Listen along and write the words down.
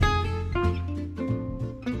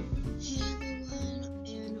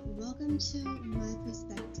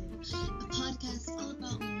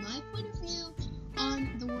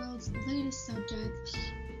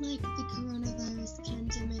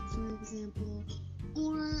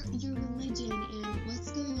or your religion and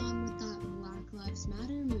what's going on with that Black Lives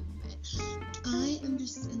Matter movement. I am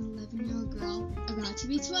just an 11-year-old girl, about to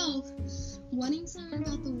be 12, wanting to learn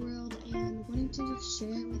about the world and wanting to just share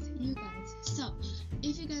it with you guys. So,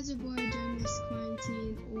 if you guys are bored during this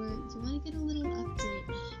quarantine or you want to get a little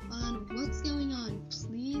update on what's going on,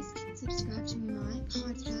 please subscribe to my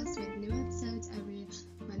podcast with new episodes every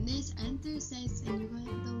Mondays and Thursdays, and you're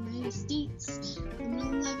going